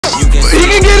He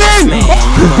can get in!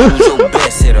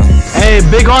 Hey,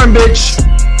 big arm, bitch.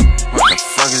 What the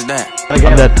fuck is that? I'm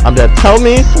dead. I'm dead. Tell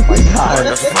me. Oh my god. What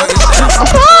the fuck is that?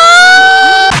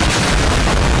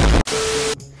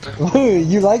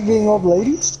 You like being old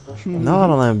ladies? No, I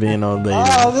don't like being old lady.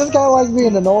 Oh, this guy likes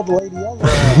being an old lady.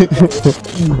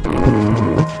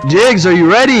 Jigs, are you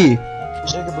ready?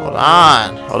 Hold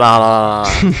on. Hold on.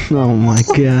 Oh my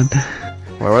god.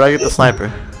 Where'd I get the sniper?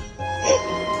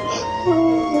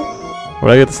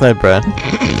 Where'd I get the sniper at?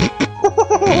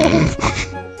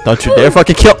 Don't you dare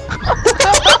fucking kill!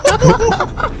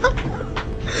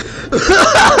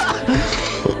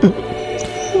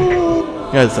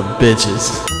 You guys are bitches.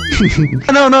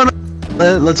 No.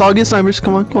 Let's all get snipers.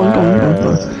 Come on.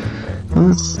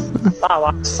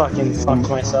 I fucking fuck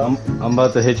myself. I'm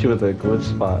about to hit you with a glitch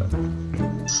spot.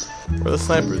 Where the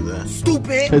snipers at?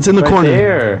 Stupid. It's in the corner.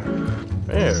 There.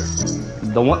 Where?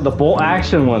 The bolt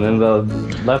action one in the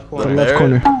left corner. Left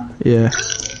corner. Yeah.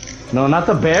 No, not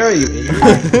the bear. You idiot.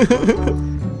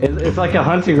 It's like a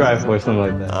hunting rifle or something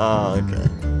like that. Oh, okay.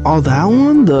 Oh, that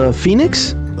one? The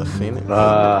Phoenix? The Phoenix?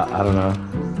 I don't know.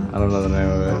 I don't know the name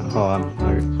of it. Hold on.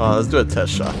 Oh, let's do a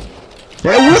test shot.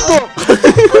 Hey, what the?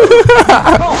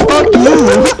 Fuck you!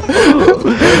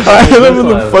 I hit him in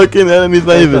the fucking enemy's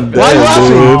not even dead. Why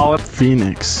laughing? dude?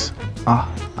 Phoenix.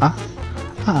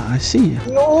 I see you.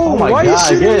 Oh my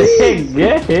god, get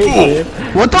hit.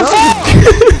 What the fuck?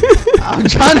 I'm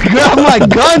trying to grab my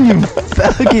gun, you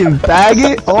fucking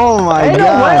faggot. Oh my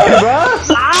god.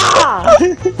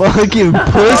 Fucking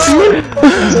pussy.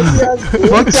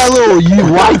 Fuck that little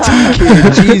YT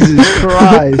kid. Jesus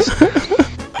Christ.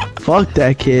 Fuck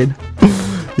that kid.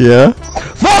 Yeah?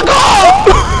 Fuck off!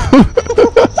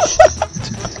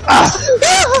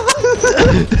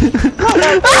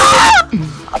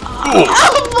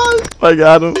 I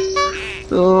got him.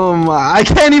 Oh my, I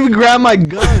can't even grab my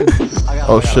gun.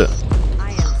 Oh shit.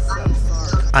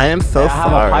 I am so I have a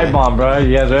sorry. pipe bomb, bro.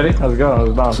 You guys ready? Let's go.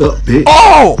 Let's bounce. What's up, bitch?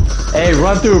 Oh! Hey,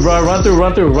 run through, bro. Run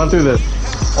through this.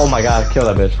 Oh my god, kill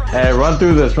that bitch. Hey, run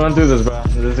through this, bro. This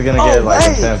is gonna get like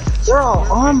intense. They're all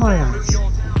on my ass.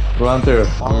 Run through.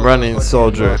 I'm running,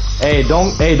 soldier. Hey,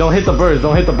 don't hit the birds.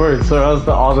 Don't hit the birds, or else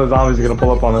all the zombies are gonna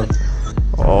pull up on us.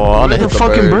 Oh, I'm gonna Where the hit the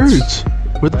fucking birds. birds?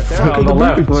 Where the There fuck are on the the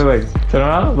left. birds? Look, turn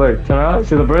around. Look, turn around.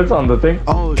 See the birds on the thing?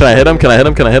 Oh, Can I hit him? Can I hit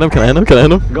him? Can I hit him? Can I hit him? Can I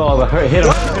hit him? Go, hit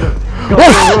him. Go,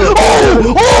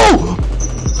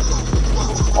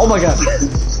 oh my god.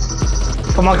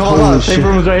 Come on. Holy The safe shit.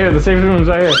 room's right here. The safe room's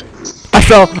right here. I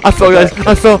fell, guys.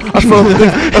 I fell.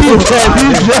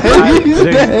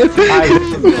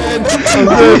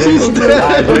 He's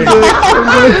dead.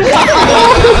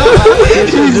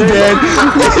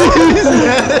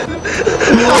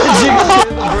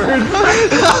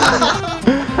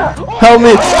 Help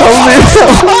me! Oh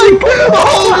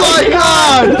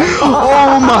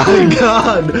my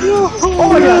god!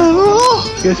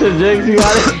 Good shit, Jigs. You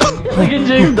got it. Look at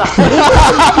Jigs die.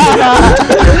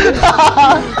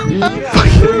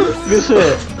 Good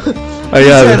shit. I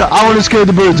got it. I want to scare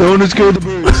the birds. I scared the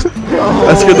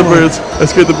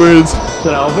birds.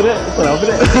 Should I open it? No,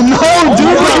 dude,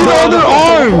 look at their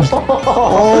arms.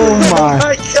 Oh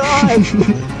my god.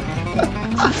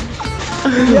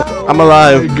 I'm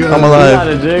alive. You got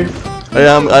it, Jigs.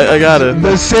 I got it.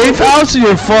 The safe house,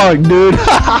 you're fucked, dude.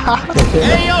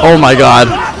 Oh my god.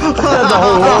 The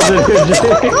whole world is here,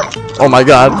 Jigs. Oh my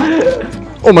god.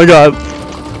 Oh my god.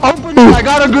 Open it. I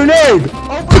got a grenade.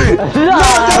 Open it.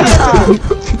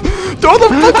 Throw the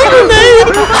fucking grenade! I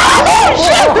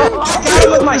got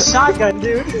him with my shotgun,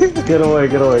 dude. Get away.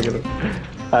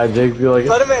 Alright, Jigs, you like it?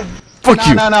 Let him in. Fuck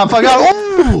you. No, fuck out.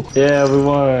 Oh! Yeah, we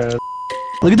won.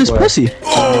 Look at this pussy. Kill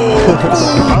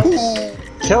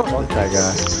that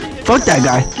guy. Fuck that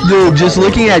guy. Dude, just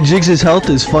looking at Jigs' health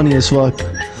is funny as fuck.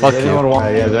 Fuck you. You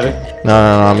guys ready? No,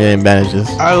 I'm getting bandages.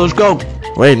 Alright, let's go.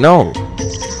 Wait, no.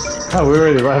 Oh, we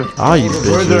already left. Oh, you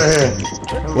Birds bitches. are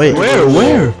here. Wait.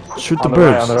 Where? Shoot the On the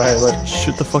right, birds. on the right, look.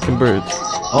 Shoot the fucking birds.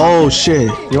 Oh shit.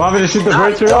 You want me to shoot the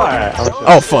birds for you? Alright.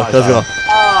 Oh fuck, let's go. Oh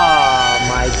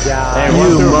my god. Hey, You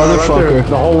run through. motherfucker.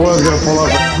 The whole world's gonna pull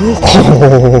up.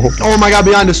 Oh my god,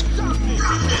 behind us.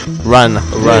 Run. I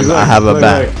have a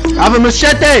bat. I have a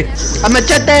machete. A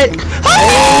machete.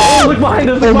 Oh, look behind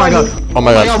us. Oh my god. Oh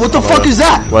my god. What the fuck is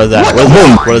that? What is that?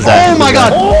 What is that? Oh my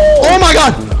god. Oh my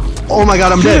god. Oh my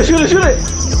god, I'm dead. Shoot it.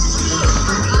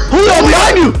 Julio,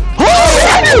 behind you.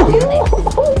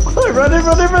 Run in.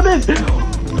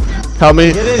 Help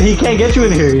me. Get in. He can't get you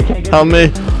in here. Help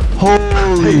me.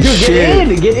 Holy Dude,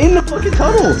 shit. Get in the fucking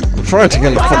tunnel. I'm trying to get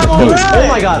in the fucking Oh tunnel.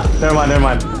 my god. Never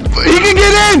mind. He can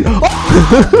get in.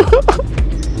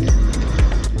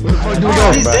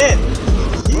 Oh, he's dead.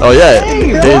 Oh yeah, Hey,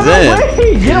 he's in.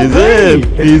 wait, get He's away. in.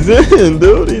 He's in,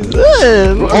 dude. He's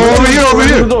in. Oh, over here, over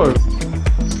here.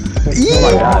 Oh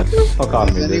my god. Fuck off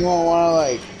me, Does dude. anyone wanna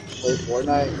like play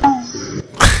Fortnite?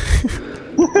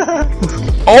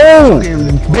 Oh!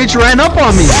 Bitch ran up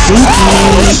on me.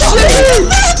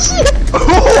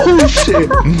 Oh shit.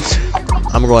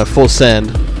 I'm going full sand.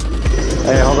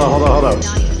 Hey, hold on.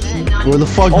 Where the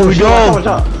fuck do Oh, we shit, go?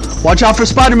 watch Watch out for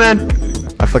Spider-Man.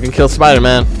 I fucking killed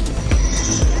Spider-Man.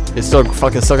 He's still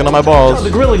fucking sucking on my balls. The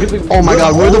gorilla, get the Oh my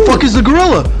god, where the fuck is the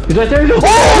gorilla? He's right there.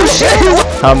 Oh shit!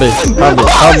 Help me, help me,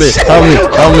 help me, help me,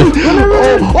 help me.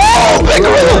 Oh, big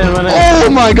gorilla! Oh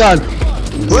my god!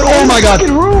 Oh my god!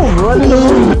 Room, run in the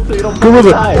room so you don't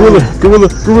Gorilla.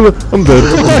 I'm dead.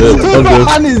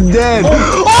 Ron is dead. Oh,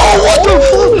 what the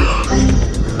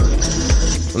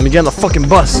fuck? Let me get on the fucking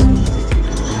bus.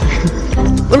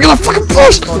 Let me get on the fucking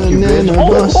bus.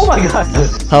 Oh my god.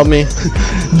 Help me.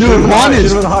 Dude, Ron is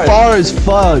should've been hard. far as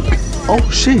fuck. Oh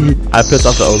shit. I pissed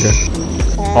off the ogre.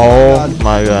 Oh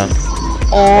my god.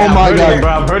 Oh my I'm hurting god. him, bro.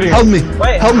 I'm hurting him. Help me.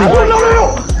 Wait, Help me.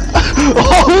 No.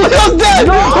 Oh, Julio's dead.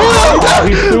 Julio's dead.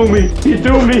 He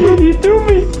threw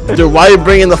me. Dude, why are you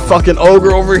bringing the fucking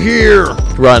ogre over here?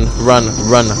 Run. Yeah,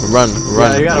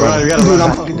 you gotta run. Dude,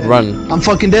 I'm fucking dead. Run. I'm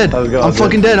fucking dead. Let's go, I'm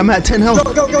fucking dead. I'm at 10 health.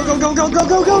 Go.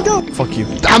 Fuck you.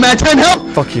 I'm at 10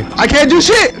 health. Fuck you. I can't do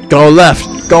shit. Go left.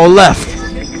 Go left.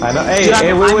 I know. Hey,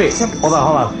 Dude, wait. Hold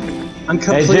on. I'm Hey,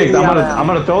 completely Jigs, out I'm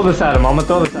gonna throw this at him.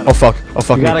 Oh fuck.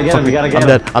 You Me. gotta get Fuck him, me. you gotta get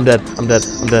I'm him. dead. I'm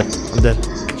dead.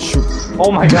 Shoot.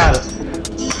 Oh my god.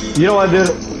 You know what, dude?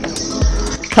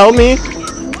 Help me.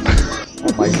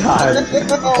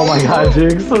 Oh my god,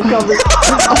 Jigs. I'm coming.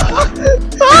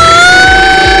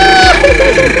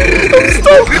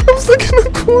 I'm stuck in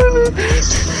the corner.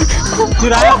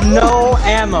 Dude, I have no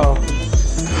ammo.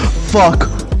 Fuck.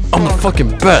 I'm the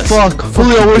fucking best. Fuck.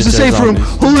 Julio, where's the safe room? I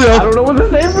Julio. don't know where the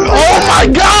safe room is. Oh my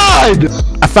god.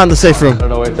 I found the safe room. I don't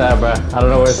know where it's at,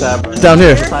 bro. Down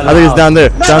here. I think it's down there.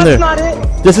 Down there. That's not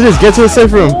it. Yes, it is. Get to the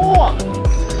safe room. I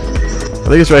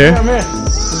think it's right here. Come here.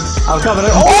 I'm coming.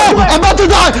 Oh, I'm about to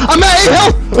die. I'm at 8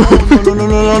 health. Oh,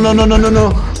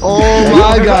 no. Oh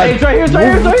my Hey, god. it's right here. No,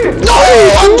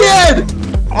 I'm dead.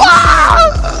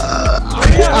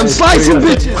 I'm slicing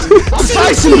bitches.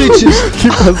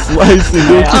 Keep on slicing,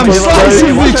 dude. I'm Keep on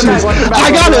slicing slicing. bitches.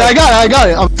 I got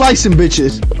it. I'm slicing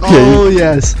bitches. Oh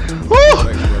yes.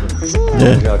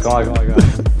 Yeah. Come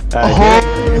on.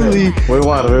 Holy, We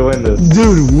win this.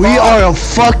 dude, we are a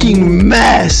fucking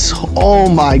mess. Oh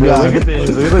my Look god. at this.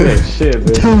 We look like shit,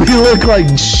 dude. Dude, we look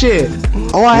like shit.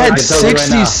 Oh, I had I tell you right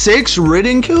now. 66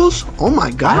 ridden kills? Oh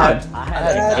my god. I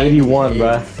had 81, bro.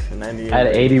 I had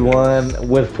 81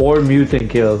 with 4 mutant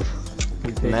kills.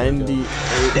 98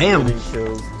 Damn.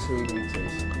 kills, 2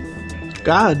 mutations.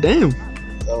 God damn.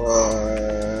 No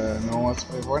one wants to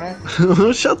play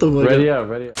Fortnite? Shut the fuck Ready up. up.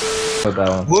 With that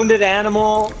one. Wounded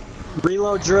animal,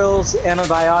 reload drills,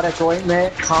 antibiotic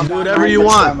ointment, combat. Do whatever you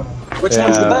want. Which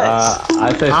one's the best?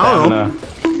 I say I don't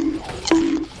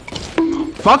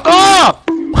stamina. Fuck off!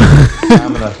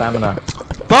 Stamina.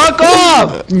 Fuck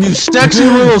off! You sexy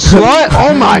little slut!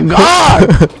 Oh my god!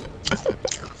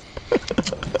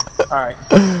 Alright.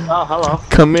 Oh, hello.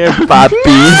 Come here, papi.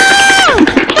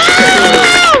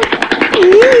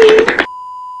 I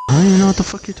don't even know what the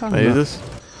fuck you're talking Can I use about.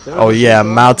 this? Oh yeah,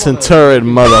 mountain turret,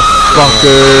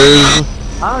 motherfuckers.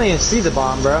 I don't even see the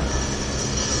bomb, bro.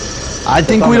 I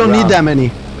think we don't need that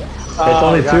many. It's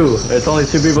only 2. It's only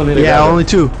 2 people need to Yeah, grab it. only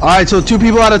 2. Alright, so 2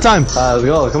 people at a time. Let's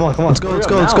go. Come on. Let's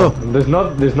go.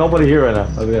 There's nobody here right now.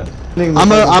 Let's go. I'm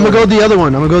gonna go the other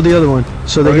one.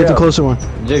 So they get the closer one.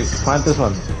 Jigs, plant this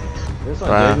one. This one,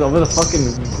 Right. Jigs, over the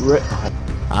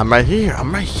fucking. I'm right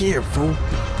here, fool.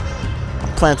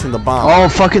 I'm planting the bomb. Oh,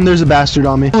 fucking, there's a bastard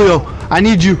on me. Julio, I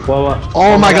need you. What?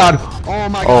 Oh my god. Oh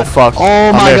my Oh god. fuck.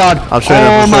 Oh my here. god. I'm showing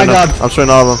Oh them. my god. I'm showing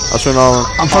all of them.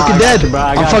 I'm fucking I got dead. you, bro. I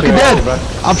I'm got fucking you, dead. bro.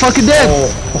 I'm fucking dead.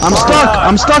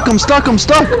 I'm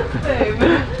stuck.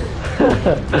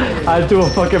 I threw a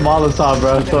fucking Molotov,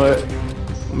 bro. So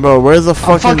Bro, where's the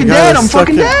fucking I'm fucking guy dead. that's I'm stuck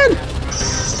fucking in- dead.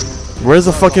 Where's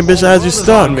the fucking bitch that has you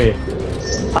stuck? on me.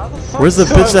 Where's the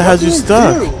bitch that has you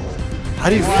stuck? How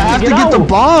do you? I have to Get get the out.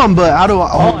 bomb, but how do I?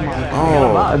 Oh my.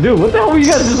 Oh, Dude, what the hell were you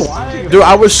guys just lying? dude,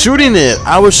 I was shooting it.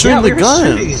 I was shooting we the were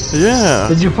gun. shooting. Yeah.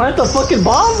 Did you plant the fucking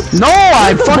bomb? No,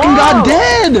 I fucking got bomb?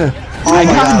 dead. I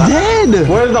got dead.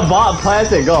 Where's the bomb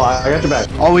planted? Go, I got your back.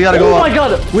 Oh, we gotta go Oh up. my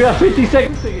god, we have 50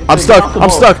 seconds to get I'm stuck. off the I'm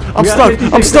boat. stuck. I'm We got stuck. 50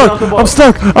 I'm seconds stuck. off the boat. I'm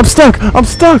stuck. I'm stuck. I'm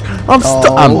stuck. I'm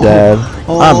stuck. I'm Oh. dead.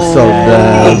 I'm so I'm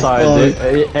dead. sorry,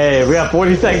 dude. Hey, we have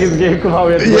 40 seconds, game. Come on,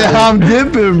 we have to Yeah, I'm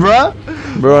dipping, bruh.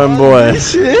 Bro and boy.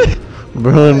 Shit.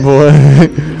 Bro and boy.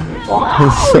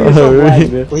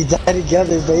 Sorry. We die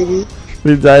together, baby.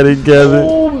 We die together.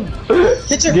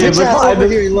 Get your Gabe, bitch look ass behind over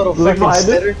us. here, you little Look fucking behind us.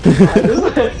 spitter.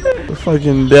 We're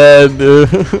fucking dead, dude.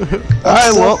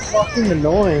 Alright, So well. fucking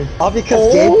annoying. All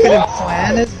because Gabe couldn't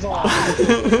plan his bomb.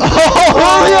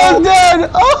 Oh, I'm dead!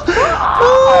 Oh.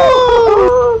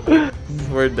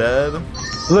 We're dead.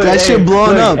 Look, That shit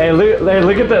blowing up. Hey,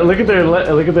 look at their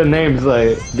names,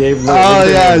 like Gabe. Look, Oh, look at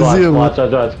their yeah, names. Watch, zoom.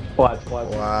 Watch.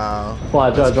 Wow.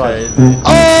 Watch. That's crazy.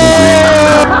 Oh!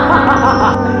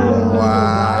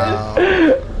 Wow.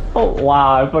 Oh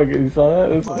wow! I fucking saw that.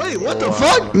 That's Wait, what the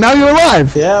fuck? Now you're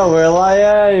alive. Yeah, we're like,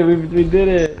 hey, we did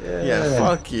it. Yeah,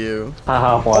 fuck you.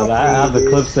 Haha, well, I have the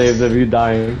clip saved of you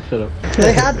dying. Shut up.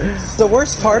 They had the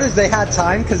worst part is they had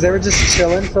time because they were just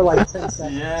chilling for like 10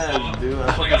 seconds. Yeah, dude.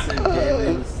 I fucking said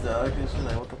Gabe was stuck and shit.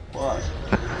 Like, what the fuck?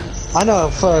 I know,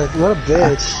 fuck, what a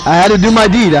bitch. I had to do my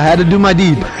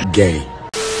deed. Gay.